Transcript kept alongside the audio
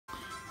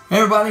Hey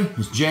everybody,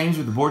 it's James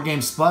with the Board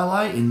Game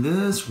Spotlight, and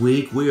this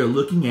week we are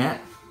looking at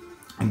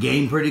a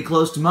game pretty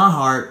close to my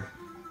heart.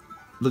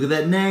 Look at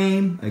that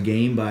name, a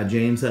game by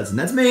James Hudson.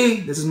 That's me.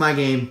 This is my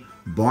game,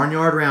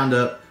 Barnyard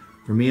Roundup,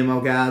 for me and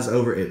my guys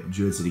over at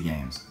Jewett City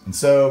Games. And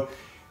so,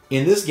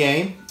 in this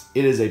game,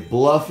 it is a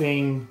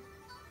bluffing,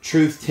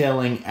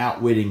 truth-telling,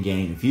 outwitting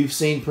game. If you've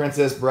seen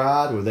Princess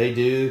Bride, where they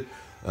do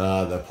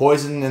the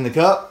poison in the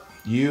cup,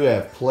 you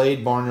have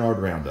played Barnyard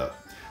Roundup.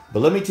 But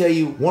let me tell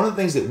you, one of the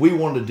things that we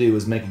wanted to do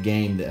is make a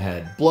game that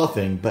had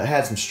bluffing, but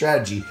had some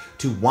strategy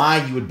to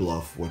why you would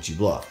bluff what you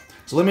bluff.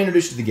 So let me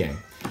introduce you to the game.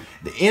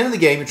 At the end of the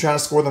game, you're trying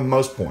to score the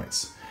most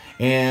points.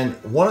 And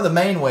one of the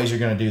main ways you're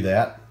going to do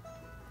that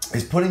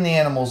is putting the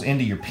animals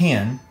into your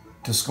pen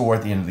to score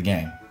at the end of the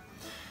game.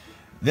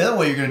 The other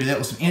way you're going to do that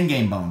with some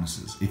in-game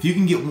bonuses. If you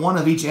can get one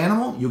of each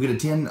animal, you'll get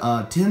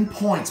a 10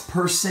 points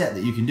per set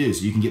that you can do,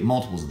 so you can get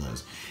multiples of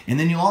those. And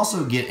then you'll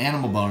also get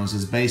animal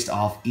bonuses based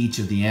off each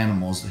of the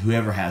animals,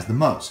 whoever has the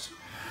most.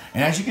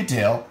 And as you can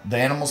tell, the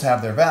animals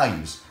have their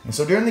values. And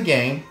so during the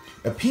game,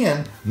 a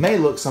pen may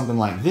look something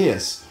like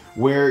this,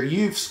 where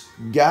you've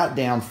got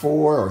down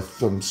 4 or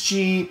some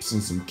sheep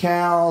and some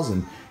cows,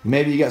 and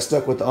maybe you got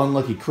stuck with the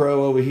unlucky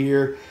crow over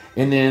here,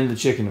 and then the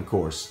chicken, of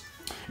course.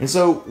 And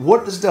so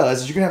what this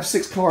does is you're going to have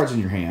 6 cards in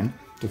your hand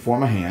to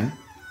form a hand,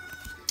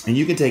 and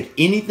you can take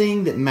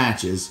anything that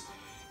matches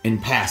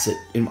and pass it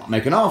and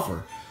make an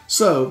offer.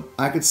 So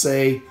I could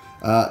say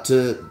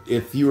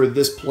if you were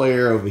this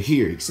player over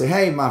here, you could say,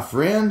 hey, my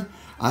friend,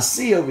 I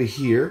see over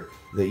here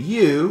that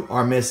you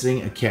are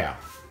missing a cow.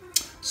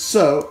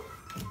 So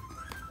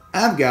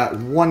I've got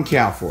 1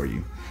 cow for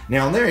you.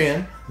 Now on their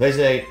end, they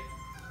say,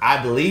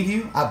 I believe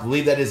you, I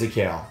believe that is a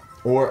cow.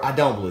 Or I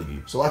don't believe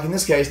you. So like in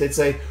this case, they'd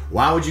say,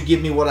 why would you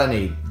give me what I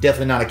need?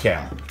 Definitely not a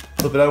cow.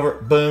 Flip it over,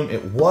 boom,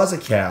 it was a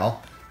cow.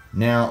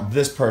 Now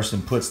this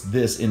person puts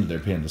this into their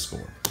pen to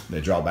score. They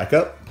draw back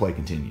up, play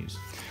continues.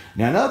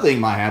 Now another thing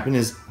might happen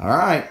is, all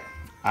right,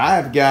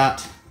 I've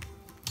got,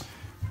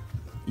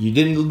 you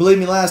didn't believe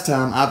me last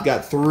time, I've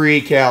got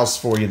 3 cows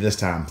for you this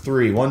time.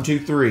 3, 1, 2,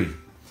 3.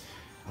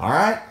 All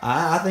right,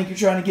 I think you're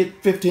trying to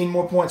get 15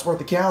 more points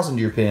worth of cows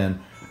into your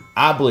pen.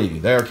 I believe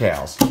you, they're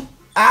cows.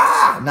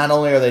 Not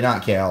only are they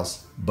not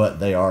cows, but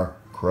they are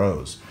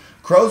crows.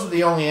 Crows are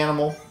the only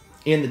animal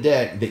in the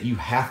deck that you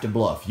have to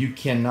bluff. You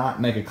cannot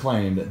make a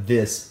claim that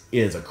this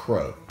is a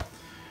crow.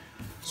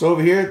 So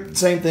over here,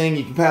 same thing.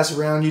 You can pass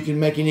around. You can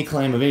make any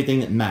claim of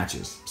anything that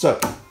matches. So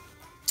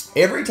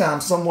every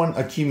time someone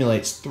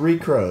accumulates 3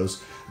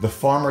 crows, the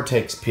farmer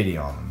takes pity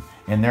on them,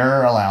 and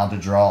they're allowed to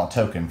draw a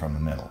token from the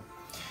middle.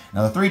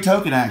 Now the 3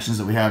 token actions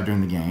that we have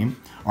during the game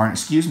are an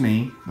excuse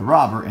me, the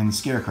robber, and the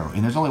scarecrow.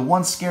 And there's only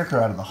 1 scarecrow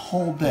out of the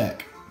whole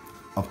deck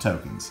of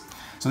tokens.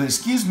 So the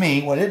excuse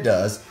me, what it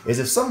does is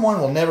if someone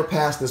will never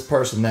pass this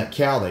person that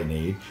cow they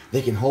need,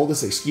 they can hold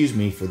this excuse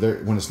me for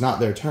when it's not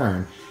their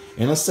turn.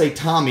 And let's say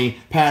Tommy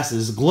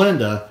passes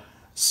Glenda,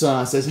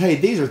 says, hey,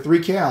 these are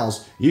 3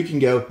 cows. You can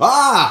go,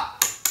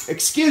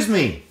 excuse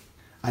me.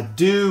 I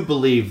do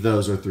believe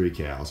those are 3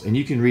 cows. And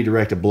you can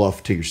redirect a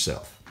bluff to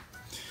yourself.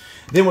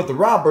 Then with the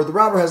robber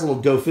has a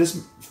little go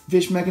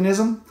fish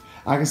mechanism.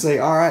 I can say,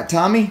 all right,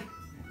 Tommy,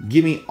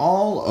 give me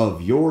all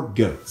of your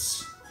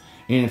goats.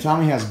 And if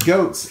Tommy has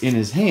goats in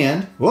his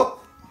hand, whoop,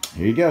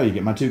 here you go, you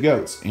get my 2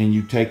 goats. And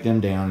you take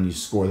them down and you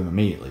score them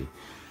immediately.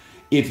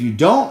 If you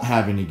don't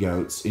have any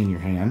goats in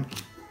your hand,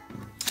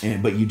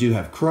 but you do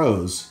have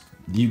crows,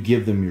 you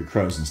give them your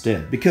crows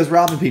instead. Because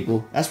robbing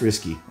people, that's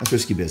risky. That's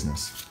risky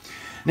business.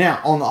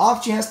 Now, on the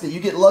off chance that you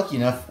get lucky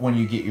enough when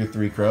you get your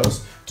 3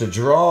 crows to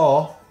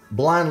draw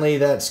blindly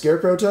that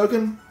scarecrow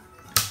token,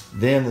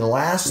 then the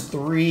last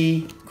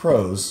 3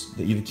 crows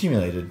that you've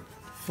accumulated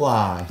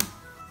fly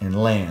and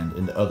land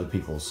into other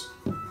people's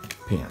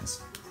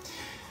pens.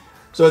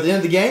 So at the end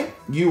of the game,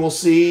 you will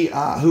see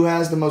who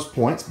has the most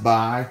points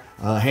by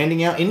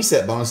handing out any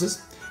set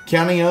bonuses,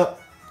 counting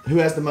up who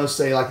has the most,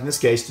 say like in this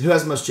case, who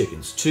has the most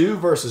chickens. 2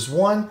 versus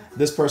 1,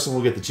 this person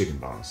will get the chicken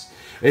bonus.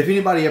 If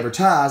anybody ever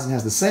ties and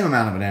has the same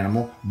amount of an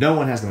animal, no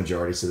one has the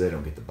majority, so they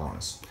don't get the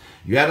bonus.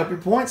 You add up your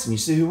points and you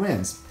see who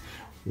wins.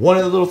 One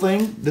other little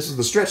thing, this is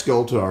the stretch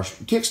goal to our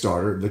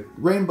Kickstarter, the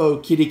Rainbow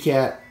Kitty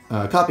Cat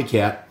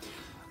Copycat.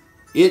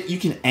 You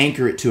can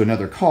anchor it to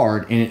another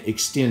card and it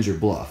extends your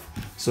bluff.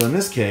 So in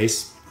this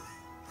case,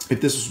 if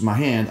this was my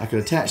hand, I could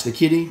attach the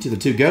kitty to the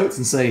 2 goats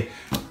and say,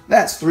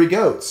 that's 3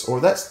 goats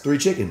or that's 3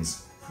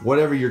 chickens,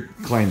 whatever your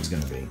claim is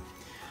going to be.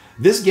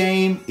 This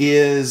game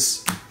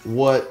is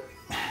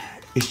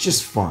it's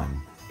just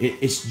fun.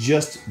 It's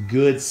just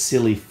good,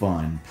 silly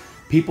fun.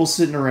 People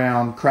sitting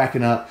around,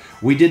 cracking up.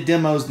 We did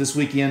demos this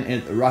weekend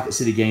at the Rocket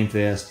City Game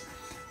Fest.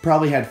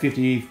 Probably had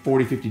 40,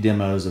 50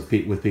 demos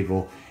with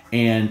people.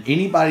 And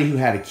anybody who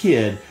had a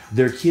kid,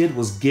 their kid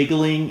was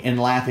giggling and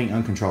laughing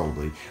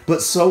uncontrollably.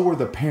 But so were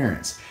the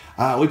parents.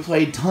 We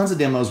played tons of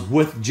demos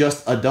with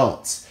just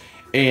adults.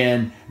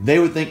 And they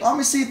would think, oh, let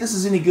me see if this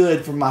is any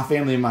good for my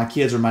family and my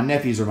kids or my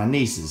nephews or my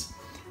nieces.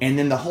 And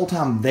then the whole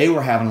time they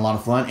were having a lot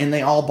of fun, and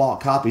they all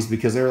bought copies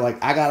because they were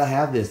like, I gotta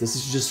have this. This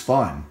is just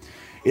fun.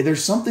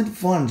 There's something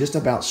fun just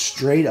about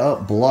straight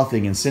up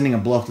bluffing and sending a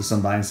bluff to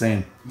somebody and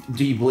saying,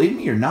 do you believe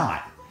me or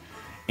not?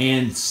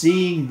 And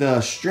seeing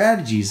the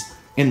strategies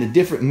and the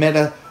different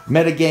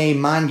meta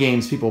game, mind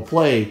games people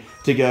play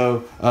to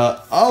go,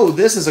 oh,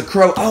 this is a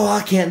crow. Oh,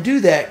 I can't do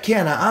that,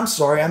 can I? I'm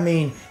sorry. I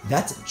mean,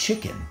 that's a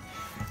chicken.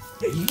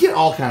 You get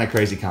all kind of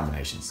crazy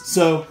combinations.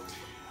 So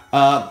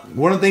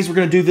one of the things we're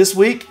going to do this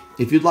week,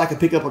 if you'd like to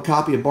pick up a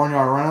copy of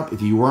Barnyard Roundup,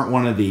 if you weren't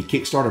one of the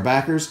Kickstarter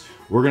backers,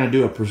 we're going to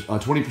do a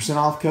 20%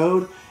 off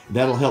code.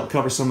 That'll help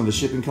cover some of the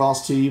shipping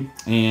costs to you,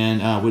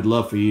 and we'd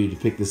love for you to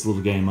pick this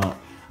little game up.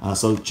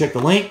 So check the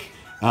link,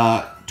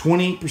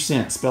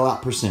 20%, spell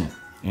out percent,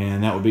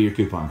 and that will be your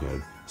coupon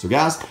code. So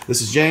guys,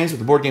 this is James with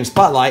the Board Game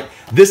Spotlight.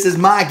 This is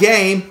my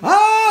game.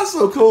 Ah,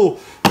 so cool.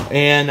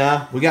 And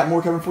we got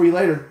more coming for you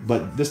later.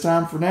 But this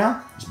time, for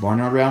now, it's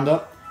Barnyard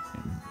Roundup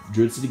and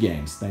Druid City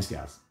Games. Thanks,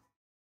 guys.